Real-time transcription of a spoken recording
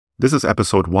This is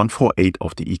episode 148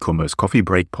 of the Ecommerce Coffee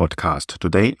Break podcast.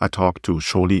 Today, I talk to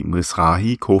Shauli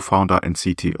Mizrahi, co-founder and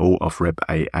CTO of Rep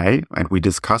AI, and we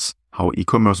discuss how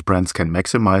e-commerce brands can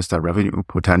maximize their revenue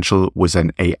potential with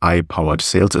an AI-powered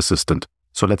sales assistant.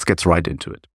 So let's get right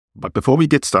into it. But before we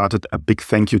get started, a big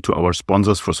thank you to our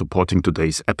sponsors for supporting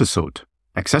today's episode.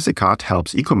 Accessicard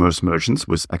helps e-commerce merchants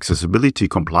with accessibility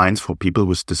compliance for people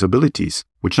with disabilities,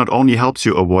 which not only helps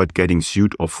you avoid getting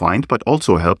sued or fined, but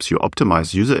also helps you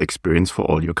optimize user experience for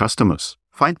all your customers.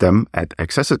 Find them at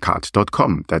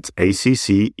accessicard.com. That's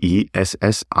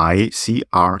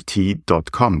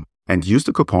ACCESSICRT.com. And use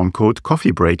the coupon code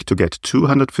COFFEEBREAK to get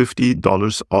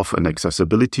 $250 off an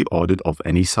accessibility audit of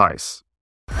any size.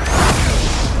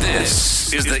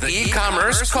 This is the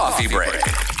E-commerce Coffee Break,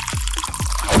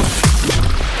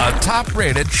 a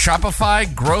top-rated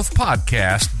Shopify growth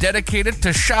podcast dedicated to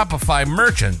Shopify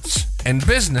merchants and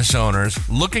business owners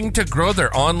looking to grow their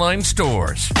online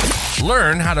stores.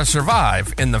 Learn how to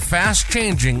survive in the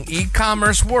fast-changing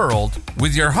e-commerce world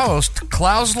with your host,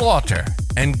 Klaus Lauter,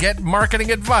 and get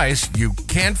marketing advice you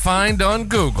can't find on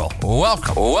Google.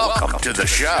 Welcome to the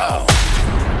show.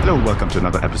 Hello, welcome to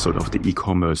another episode of the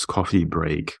e-commerce coffee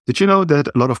break. Did you know that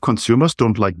a lot of consumers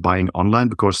don't like buying online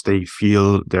because they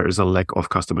feel there is a lack of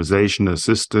customization,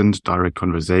 assistant, direct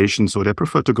conversation, so they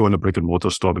prefer to go in a brick and mortar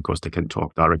store because they can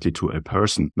talk directly to a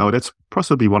person. Now, that's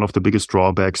possibly one of the biggest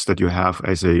drawbacks that you have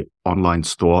as a online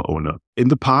store owner. In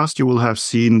the past, you will have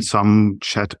seen some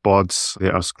chatbots. They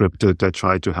are scripted. They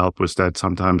try to help with that.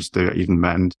 Sometimes they're even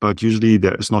manned, but usually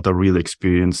there is not a real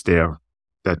experience there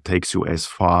that takes you as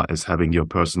far as having your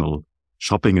personal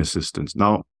shopping assistant.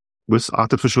 Now, with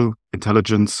artificial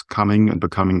intelligence coming and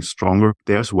becoming stronger,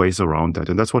 there's ways around that.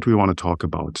 And that's what we want to talk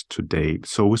about today.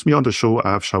 So with me on the show,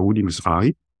 I have Shauli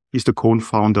Mizrahi. He's the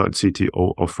co-founder and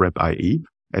CTO of Rep AI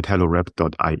at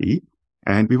hellorep.ie.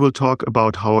 And we will talk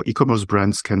about how e-commerce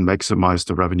brands can maximize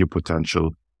the revenue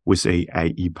potential with a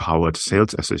AI-powered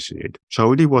sales associate.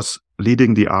 Shauli was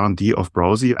leading the R&D of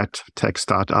Browsy at tech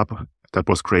startup that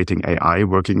was creating AI,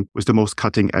 working with the most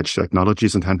cutting-edge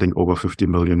technologies and handling over 50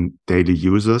 million daily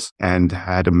users, and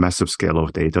had a massive scale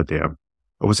of data there.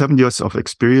 Over 7 years of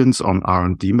experience on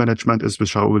R&D management is with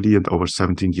Shauli, and over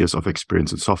 17 years of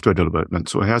experience in software development.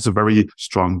 So he has a very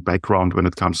strong background when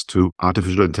it comes to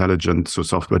artificial intelligence, so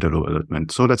software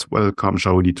development. So let's welcome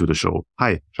Shauli to the show.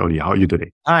 Hi, Shauli, how are you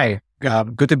today? Hi,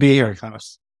 good to be here,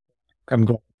 Klaus. I'm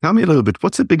good. Tell me a little bit,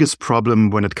 what's the biggest problem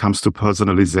when it comes to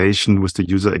personalization with the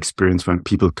user experience when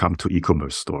people come to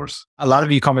e-commerce stores? A lot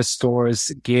of e-commerce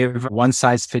stores give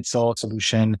one-size-fits-all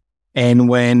solution. And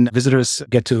when visitors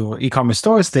get to e-commerce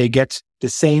stores, they get the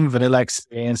same vanilla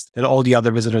experience that all the other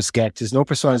visitors get. There's no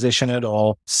personalization at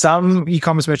all. Some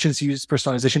e-commerce merchants use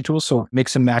personalization tools, so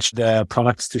mix and match the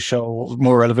products to show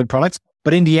more relevant products.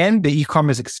 But in the end, the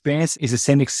e-commerce experience is the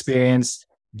same experience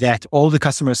that all the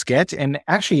customers get. And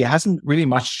actually, it hasn't really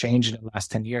much changed in the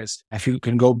last 10 years. If you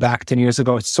can go back 10 years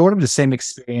ago, it's sort of the same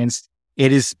experience.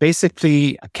 It is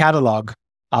basically a catalog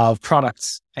of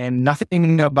products, and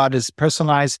nothing about it is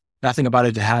personalized. Nothing about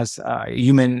it has a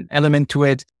human element to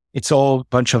it. It's all a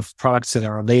bunch of products that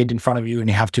are laid in front of you and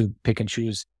you have to pick and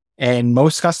choose. And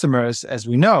most customers, as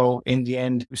we know, in the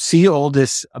end, see all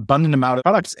this abundant amount of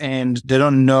products and they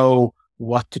don't know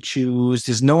what to choose.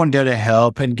 There's no one there to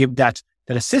help and give that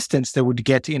assistance that would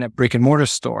get in a brick and mortar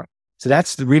store. So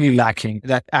that's really lacking,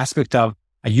 that aspect of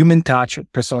a human touch,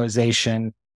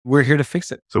 personalization. We're here to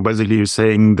fix it. So basically you're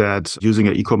saying that using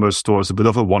an e-commerce store is a bit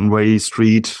of a one-way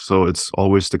street. So it's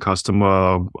always the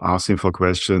customer asking for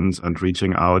questions and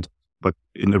reaching out. But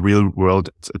in the real world,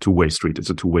 it's a two-way street. It's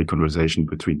a two-way conversation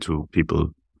between two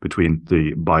people, between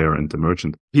the buyer and the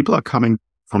merchant. People are coming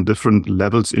from different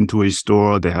levels into a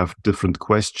store. They have different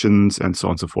questions and so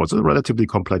on and so forth. It's a relatively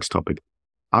complex topic.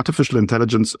 Artificial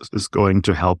intelligence is going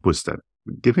to help with that.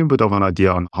 Give me a bit of an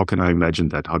idea on how can I imagine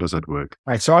that? How does that work?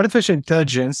 Right. So artificial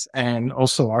intelligence and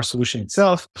also our solution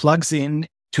itself plugs in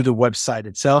to the website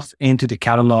itself, into the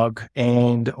catalog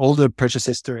and all the purchase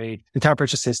history, the entire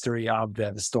purchase history of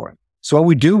the store. So what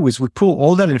we do is we pull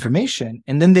all that information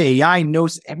and then the AI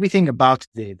knows everything about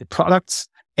the products,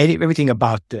 everything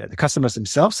about the customers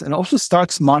themselves, and also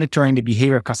starts monitoring the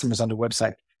behavior of customers on the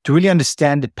website to really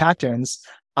understand the patterns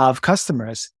of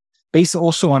customers based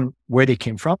also on where they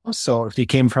came from. So if they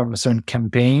came from a certain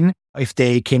campaign, if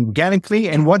they came organically,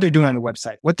 and what they're doing on the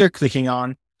website, what they're clicking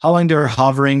on, how long they're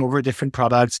hovering over different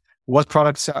products, what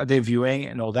products are they viewing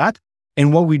and all that.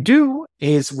 And what we do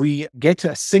is we get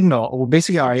a signal, or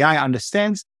basically our AI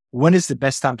understands when is the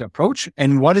best time to approach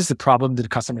and what is the problem that the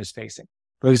customer is facing.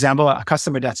 For example, a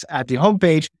customer that's at the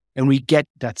homepage and we get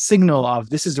that signal of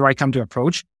this is the right time to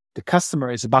approach. The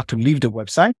customer is about to leave the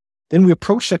website. then we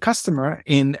approach the customer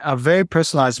in a very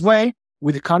personalized way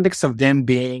with the context of them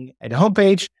being at the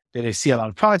homepage, that they see a lot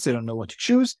of products, they don't know what to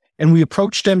choose. And we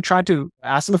approach them, try to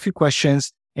ask them a few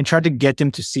questions and try to get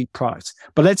them to see products.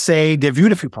 But let's say they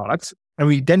viewed a few products and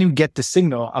we get the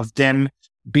signal of them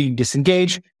being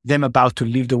disengaged, them about to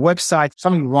leave the website,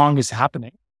 something wrong is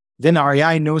happening. Then our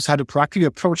AI knows how to proactively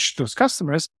approach those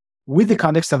customers with the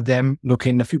context of them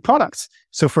looking at a few products.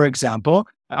 So for example,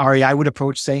 our AI would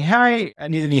approach saying, "Hi, I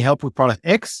need any help with product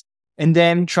X," and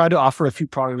then try to offer a few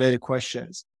product related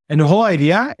questions. And the whole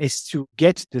idea is to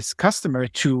get this customer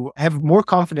to have more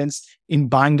confidence in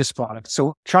buying this product.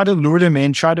 So try to lure them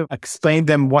in, try to explain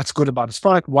them what's good about this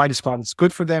product, why this product is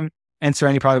good for them, answer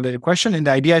any product related question. And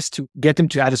the idea is to get them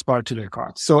to add this product to their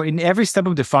cart. So in every step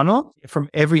of the funnel, from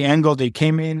every angle they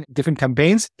came in, different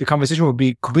campaigns, the conversation will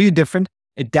be completely different,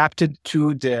 adapted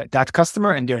to that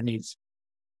customer and their needs.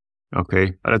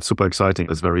 Okay, that's super exciting.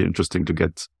 It's very interesting to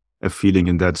get a feeling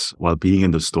in that while being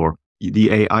in the store.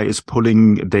 The AI is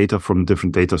pulling data from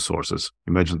different data sources.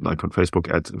 Imagine like on Facebook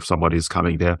ads, if somebody is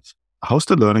coming there. How's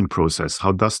the learning process?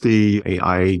 How does the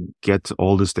AI get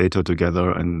all this data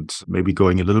together and maybe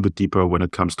going a little bit deeper when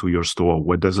it comes to your store?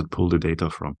 Where does it pull the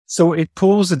data from? So it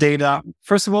pulls the data,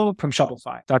 first of all, from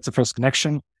Shopify. That's the first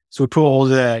connection. So we pull all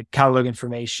the catalog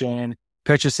information,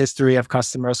 purchase history of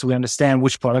customers. So we understand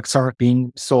which products are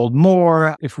being sold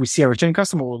more. If we see a returning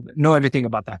customer, we'll know everything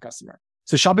about that customer.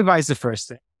 So Shopify is the first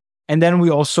thing. And then we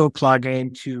also plug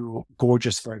into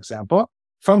Gorgias, for example.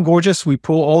 From Gorgias, we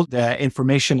pull all the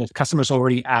information that customers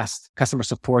already asked customer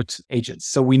support agents.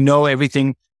 So we know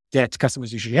everything that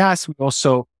customers usually ask. We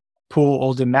also pull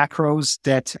all the macros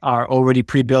that are already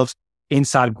pre-built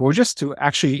inside Gorgias to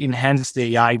actually enhance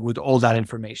the AI with all that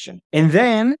information. And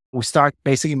then we start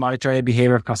basically monitoring the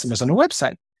behavior of customers on the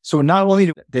website. So not only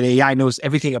that the AI knows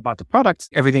everything about the product,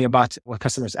 everything about what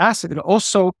customers ask, it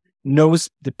also knows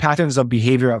the patterns of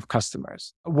behavior of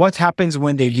customers. What happens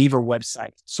when they leave a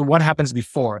website? So what happens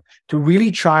before? To really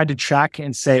try to track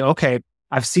and say, okay,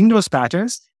 I've seen those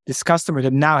patterns. This customer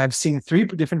that now have seen 3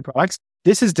 different products.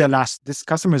 This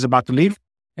customer is about to leave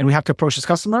and we have to approach this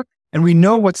customer. And we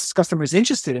know what this customer is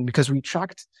interested in because we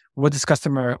tracked what this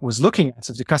customer was looking at.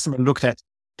 So if the customer looked at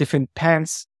different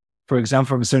pants, for example,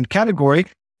 from a certain category,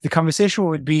 the conversation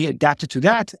would be adapted to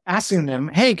that, asking them,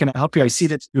 "Hey, can I help you? I see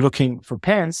that you're looking for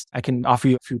pants. I can offer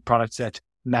you a few products that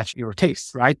match your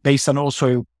taste," right? Based on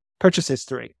also purchase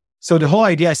history. So the whole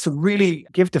idea is to really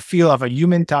give the feel of a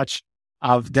human touch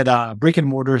of that brick and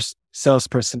mortar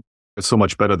salesperson. It's so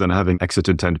much better than having exit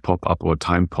intent pop up or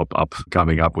time pop up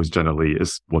coming up, which generally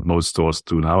is what most stores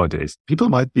do nowadays. People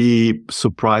might be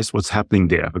surprised what's happening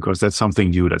there because that's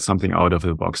something new, that's something out of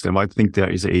the box. They might think there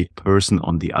is a person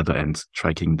on the other end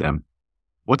tracking them.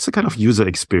 What's the kind of user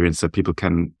experience that people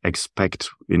can expect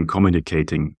in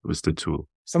communicating with the tool?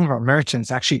 Some of our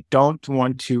merchants actually don't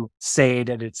want to say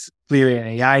that it's clearly an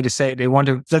AI, to say they want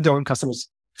to let their own customers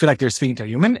feel like they're speaking to a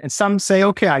human. And some say,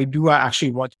 okay, I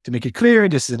actually want to make it clear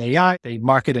this is an AI. They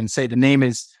mark it and say the name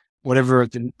is whatever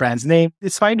the brand's name.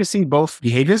 It's fine to see both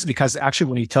behaviors because actually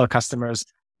when you tell customers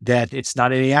that it's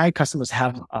not an AI, customers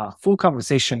have a full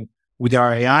conversation with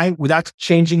our AI without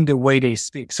changing the way they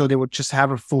speak. So they would just have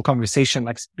a full conversation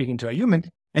like speaking to a human.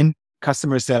 And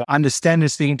customers that understand that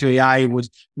speaking to AI would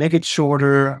make it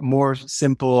shorter, more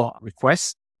simple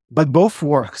requests. But both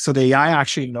work. So the AI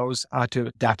actually knows how to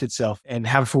adapt itself and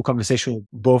have a full conversation with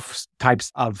both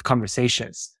types of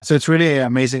conversations. So it's really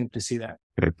amazing to see that.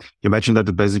 Okay. You mentioned that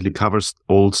it basically covers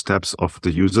all steps of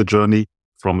the user journey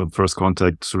from the first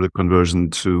contact through the conversion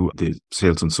to the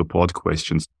sales and support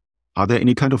questions. Are there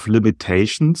any kind of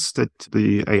limitations that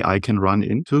the AI can run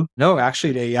into? No,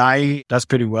 actually the AI does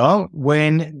pretty well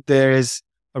when there's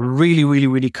a really, really,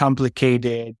 really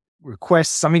complicated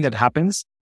request, something that happens.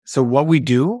 So what we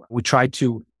do, we try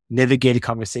to navigate a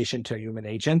conversation to a human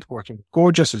agent working with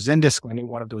Gorgias or Zendesk or any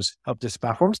one of those help desk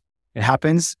platforms. It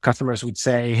happens. Customers would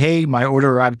say, "Hey, my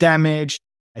order arrived damaged.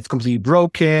 It's completely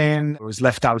broken. It was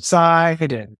left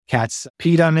outside and cats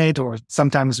peed on it," or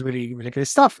sometimes really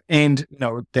ridiculous stuff. And,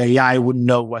 the AI wouldn't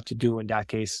know what to do in that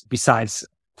case, besides,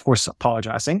 of course,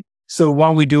 apologizing. So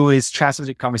what we do is transfer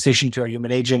the conversation to a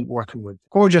human agent working with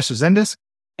Gorgias or Zendesk.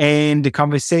 And the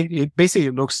conversation, it basically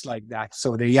looks like that.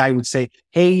 So the AI would say,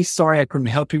 "Hey, sorry, I couldn't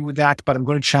help you with that, but I'm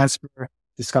going to transfer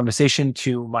this conversation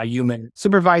to my human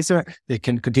supervisor. They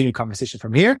can continue the conversation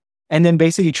from here." And then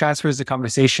basically transfers the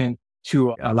conversation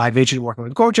to a live agent working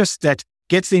with Gorgias that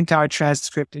gets the entire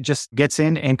transcript. It just gets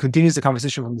in and continues the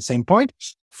conversation from the same point.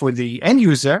 For the end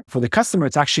user, for the customer,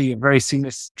 it's actually a very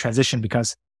seamless transition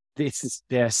because it's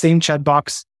the same chat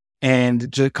box and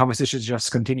the conversation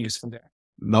just continues from there.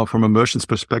 Now, from a merchant's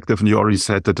perspective, and you already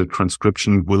said that the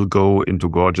transcription will go into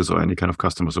Gorgias or any kind of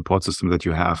customer support system that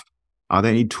you have. Are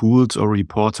there any tools or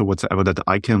reports or whatsoever that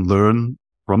I can learn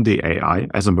from the AI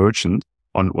as a merchant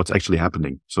on what's actually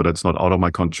happening? So that's not out of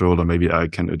my control, or maybe I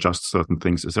can adjust certain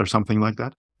things. Is there something like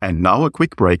that? And now a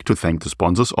quick break to thank the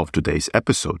sponsors of today's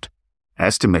episode.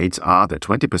 Estimates are that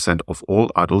 20% of all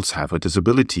adults have a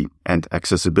disability, and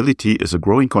accessibility is a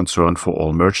growing concern for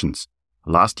all merchants.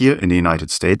 Last year in the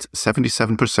United States,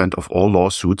 77% of all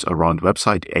lawsuits around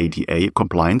website ADA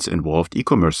compliance involved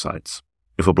e-commerce sites.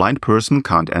 If a blind person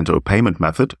can't enter a payment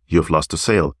method, you've lost a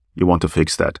sale. You want to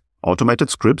fix that. Automated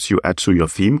scripts you add to your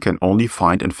theme can only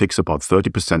find and fix about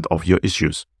 30% of your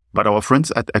issues. But our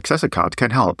friends at Accessicart can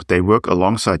help. They work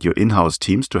alongside your in-house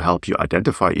teams to help you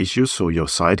identify issues so your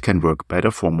site can work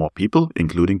better for more people,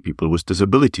 including people with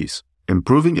disabilities.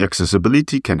 Improving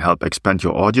accessibility can help expand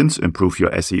your audience, improve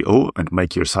your SEO, and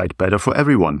make your site better for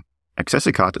everyone.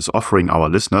 Accessicart is offering our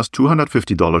listeners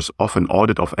 $250 off an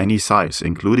audit of any size,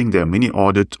 including their mini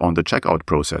audit on the checkout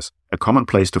process, a common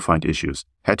place to find issues.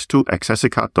 Head to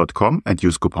accessicart.com and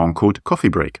use coupon code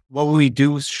COFFEEBREAK. What we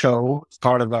do show, as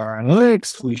part of our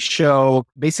analytics, we show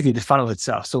basically the funnel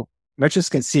itself. So merchants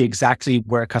can see exactly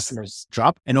where customers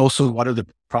drop and also what are the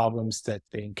problems that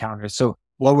they encounter. So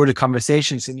what were the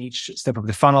conversations in each step of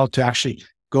the funnel to actually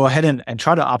go ahead and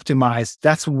try to optimize.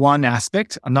 That's one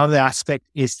aspect. Another aspect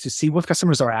is to see what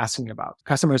customers are asking about.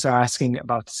 Customers are asking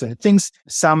about certain things.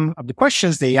 Some of the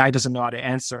questions the AI doesn't know how to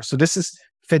answer. So this is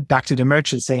fed back to the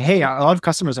merchant saying, hey, a lot of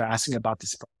customers are asking about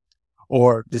this product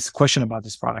or this question about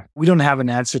this product. We don't have an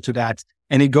answer to that.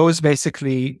 And it goes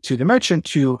basically to the merchant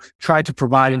to try to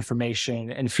provide information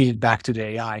and feed it back to the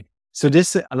AI. So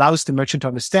this allows the merchant to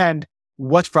understand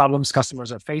what problems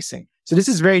customers are facing. So this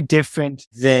is very different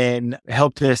than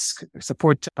help desk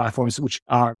support platforms, which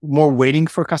are more waiting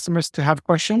for customers to have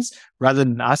questions rather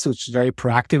than us, which is very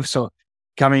proactive. So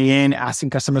coming in,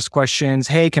 asking customers questions,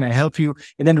 hey, can I help you?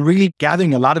 And then really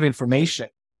gathering a lot of information.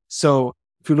 So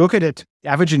if you look at it, the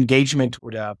average engagement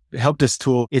with a help desk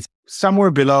tool, it's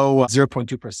somewhere below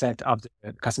 0.2% of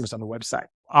the customers on the website.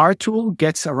 Our tool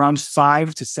gets around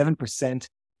 5 to 7%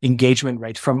 engagement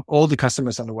rate from all the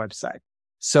customers on the website.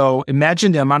 So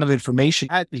imagine the amount of information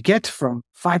you get from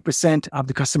 5% of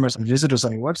the customers and visitors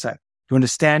on your website to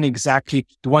understand exactly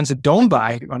the ones that don't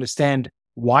buy, to understand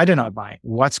why they're not buying,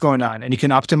 what's going on. And you can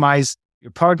optimize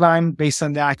your product line based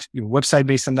on that, your website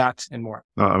based on that, and more.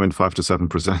 5 to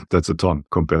 7%, that's a ton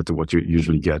compared to what you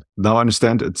usually get. Now I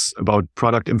understand it's about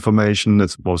product information,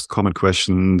 it's most common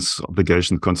questions,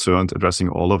 obligations, concerns, addressing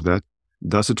all of that.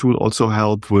 Does the tool also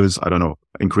help with,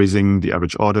 increasing the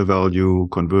average order value,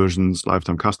 conversions,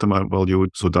 lifetime customer value?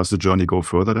 So does the journey go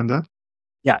further than that?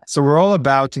 Yeah. So we're all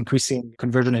about increasing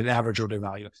conversion and average order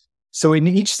value. So in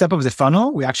each step of the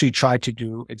funnel, we actually try to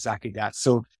do exactly that.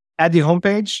 So at the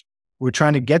homepage, we're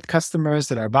trying to get customers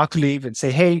that are about to leave and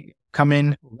say, hey, come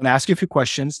in, we're going to ask you a few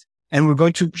questions and we're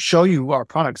going to show you our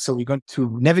products. So we're going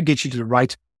to navigate you to the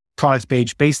right product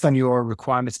page based on your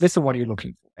requirements, based on what you're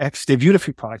looking for. If they viewed a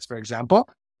few products, for example,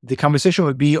 the conversation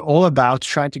would be all about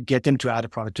trying to get them to add a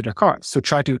product to their cart. So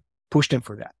try to push them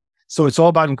for that. So it's all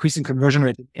about increasing conversion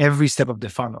rate at every step of the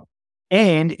funnel.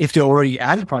 And if they already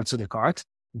added products to the cart,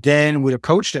 then we'd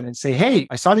approach them and say, hey,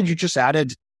 I saw that you just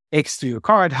added X to your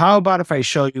cart. How about if I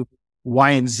show you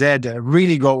Y and Z that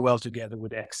really go well together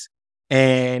with X?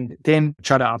 And then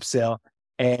try to upsell.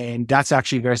 And that's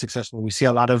actually very successful. We see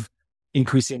a lot of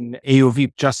increase in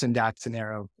AOV just in that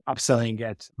scenario, upselling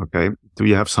it. Okay. Do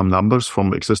you have some numbers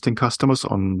from existing customers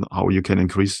on how you can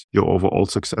increase your overall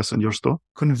success in your store?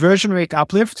 Conversion rate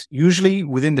uplift, usually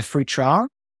within the free trial,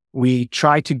 we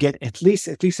try to get at least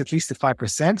to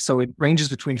 5%. So it ranges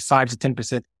between 5 to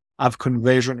 10% of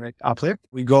conversion rate uplift.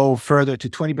 We go further to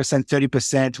 20%,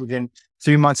 30% within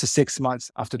 3 months to 6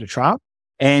 months after the trial.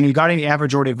 And regarding the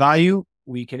average order value,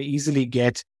 we can easily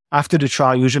get after the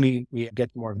trial, usually we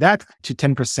get more of that to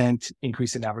 10%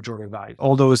 increase in average order value.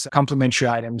 All those complementary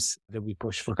items that we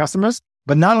push for customers.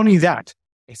 But not only that,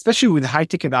 especially with high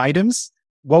ticket items,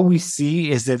 what we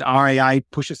see is that our AI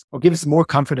pushes or gives more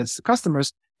confidence to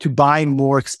customers to buy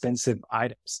more expensive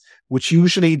items, which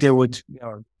usually they would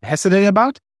hesitate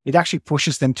about. It actually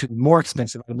pushes them to more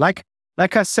expensive, like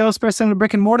a salesperson in a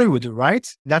brick and mortar would do, right?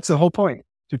 That's the whole point,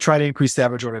 to try to increase the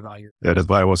average order value. Yeah, that's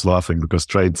why I was laughing, because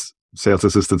sales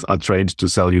assistants are trained to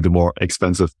sell you the more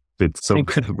expensive bits. So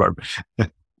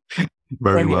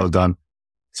very well done.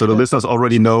 So the listeners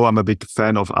already know I'm a big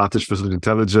fan of artificial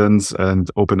intelligence, and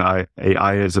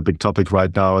OpenAI is a big topic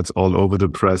right now. It's all over the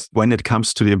press. When it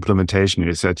comes to the implementation,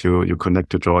 you said you connect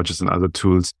to Gorgias and other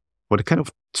tools. What kind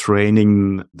of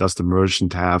training does the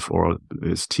merchant have or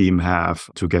his team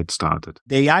have to get started?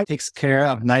 The AI takes care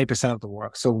of 90% of the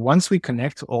work. So once we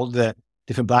connect all the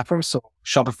different platforms, so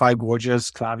Shopify, Gorgeous,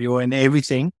 Klaviyo, and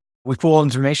everything, we pull all the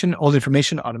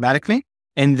information automatically.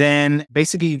 And then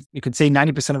basically you could say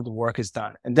 90% of the work is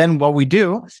done. And then what we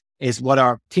do is what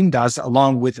our team does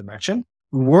along with the merchant.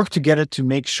 We work together to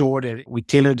make sure that we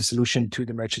tailor the solution to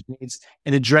the merchant needs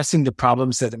and addressing the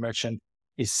problems that the merchant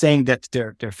is saying that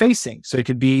they're facing. So it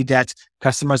could be that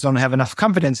customers don't have enough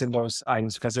confidence in those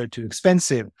items because they're too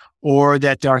expensive, or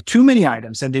that there are too many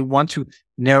items and they want to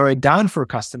narrow it down for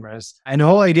customers. And the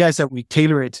whole idea is that we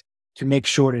tailor it to make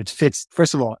sure that it fits.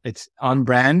 First of all, it's on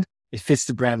brand. It fits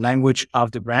the brand language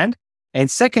of the brand.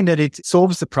 And second, that it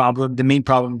solves the main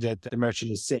problem that the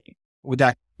merchant is saying. With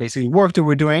that basically work that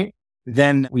we're doing,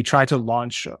 then we try to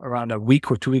launch around a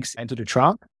week or 2 weeks into the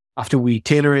trial. After we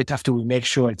tailor it, after we make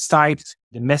sure it's tight,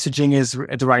 the messaging is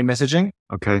the right messaging.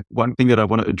 Okay. One thing that I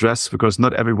want to address, because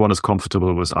not everyone is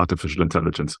comfortable with artificial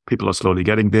intelligence. People are slowly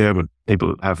getting there, but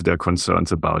people have their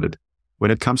concerns about it.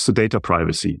 When it comes to data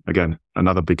privacy, again,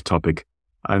 another big topic.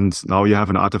 And now you have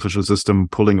an artificial system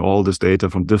pulling all this data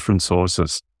from different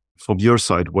sources. From your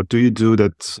side, what do you do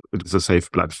that it's a safe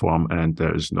platform and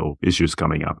there is no issues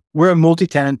coming up? We're a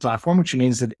multi-tenant platform, which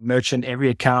means that merchant, every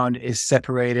account is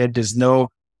separated. There's no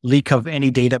leak of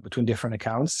any data between different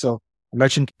accounts. So a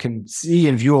merchant can see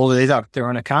and view all the data of their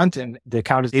own account, and the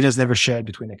data is never shared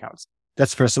between accounts.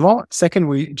 That's first of all. Second,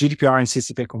 we GDPR and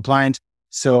CCPA compliant.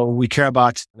 So we care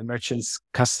about the merchant's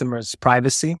customers'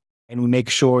 privacy, and we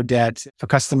make sure that if a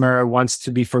customer wants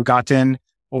to be forgotten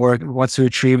or wants to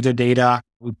retrieve their data,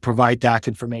 we provide that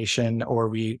information or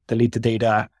we delete the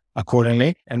data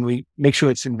accordingly. And we make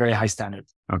sure it's in very high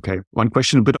standards. Okay. One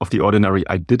question, a bit of the ordinary.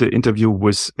 I did an interview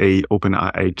with a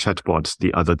OpenAI chatbot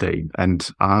the other day and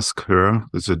asked her,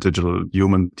 as a digital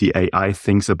human, the AI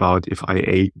thinks about if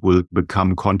IA will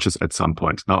become conscious at some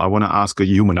point. Now, I want to ask a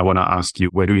human. I want to ask you,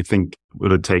 where do you think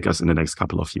will it take us in the next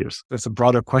couple of years? That's a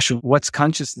broader question. What's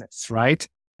consciousness, right?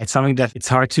 It's something that it's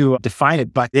hard to define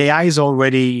it, but the AI is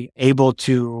already able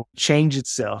to change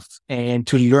itself and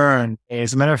to learn.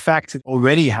 As a matter of fact, it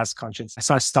already has conscience. I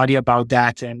saw a study about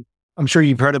that, and I'm sure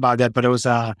you've heard about that, but it was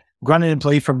a grounded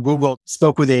employee from Google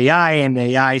spoke with AI, and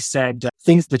the AI said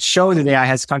things that show that AI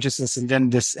has consciousness, and then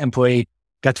this employee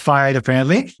got fired,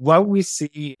 apparently. What we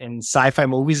see in sci-fi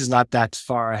movies is not that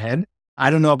far ahead. I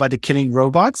don't know about the killing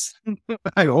robots.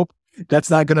 I hope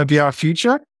that's not going to be our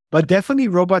future. But definitely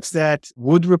robots that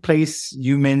would replace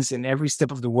humans in every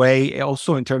step of the way.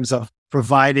 Also in terms of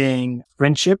providing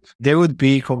friendship, they would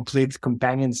be complete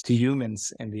companions to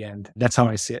humans in the end. That's how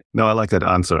I see it. No, I like that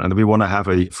answer. And we want to have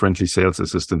a friendly sales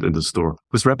assistant in the store.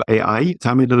 With Rep AI,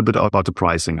 tell me a little bit about the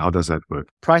pricing. How does that work?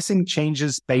 Pricing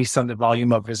changes based on the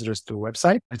volume of visitors to the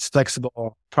website. It's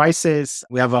flexible prices.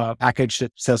 We have a package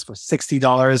that sells for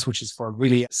 $60, which is for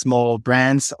really small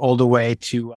brands, all the way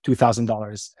to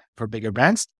 $2,000 for bigger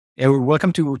brands. You're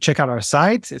welcome to check out our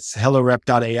site. It's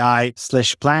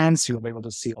hellorep.ai/plans. You'll be able to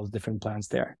see all the different plans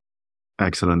there.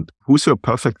 Excellent. Who's your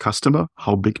perfect customer?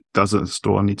 How big does a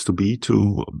store needs to be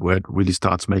to where it really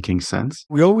starts making sense?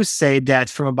 We always say that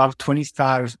from about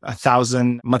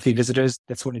 25,000 monthly visitors,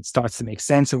 that's when it starts to make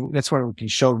sense. So that's where we can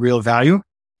show real value.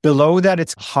 Below that,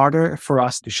 it's harder for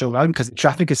us to show value because the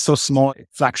traffic is so small. It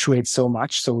fluctuates so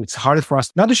much. So it's harder for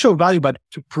us not to show value, but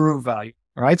to prove value.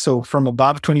 All right. So from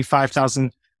above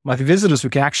 25,000 monthly visitors, we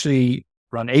can actually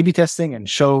run A/B testing and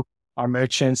show our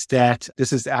merchants that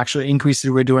this is actually increase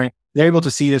that we're doing. They're able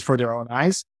to see this for their own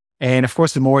eyes. And of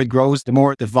course, the more it grows, the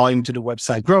more the volume to the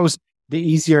website grows, the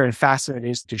easier and faster it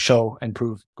is to show and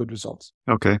prove good results.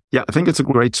 Okay. Yeah, I think it's a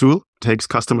great tool. It takes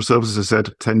customer service. As I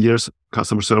said, 10 years,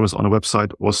 customer service on a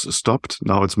website was stopped.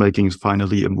 Now it's making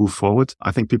finally a move forward.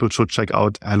 I think people should check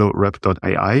out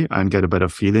hellorep.ai and get a better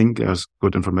feeling. There's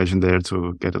good information there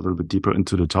to get a little bit deeper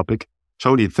into the topic.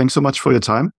 Shauli, thanks so much for your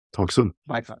time. Talk soon.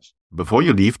 My pleasure. Before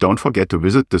you leave, don't forget to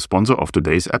visit the sponsor of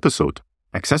today's episode.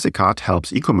 Accessicart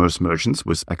helps e-commerce merchants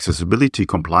with accessibility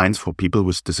compliance for people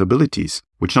with disabilities,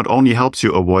 which not only helps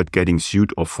you avoid getting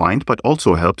sued or fined, but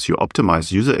also helps you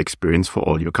optimize user experience for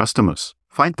all your customers.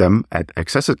 Find them at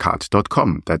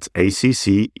accessicart.com. That's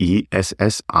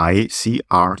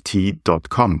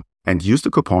ACCESSICRT.com. And use the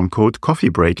coupon code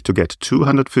CoffeeBreak to get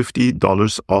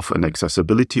 $250 off an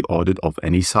accessibility audit of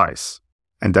any size.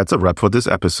 And that's a wrap for this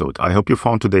episode. I hope you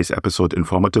found today's episode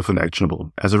informative and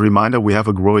actionable. As a reminder, we have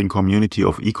a growing community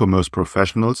of e-commerce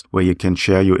professionals where you can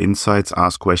share your insights,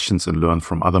 ask questions, and learn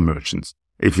from other merchants.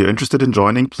 If you're interested in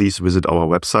joining, please visit our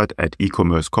website at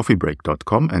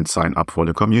ecommercecoffeebreak.com and sign up for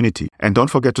the community. And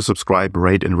don't forget to subscribe,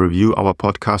 rate, and review our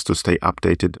podcast to stay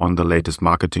updated on the latest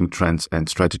marketing trends and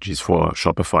strategies for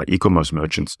Shopify e-commerce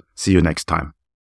merchants. See you next time.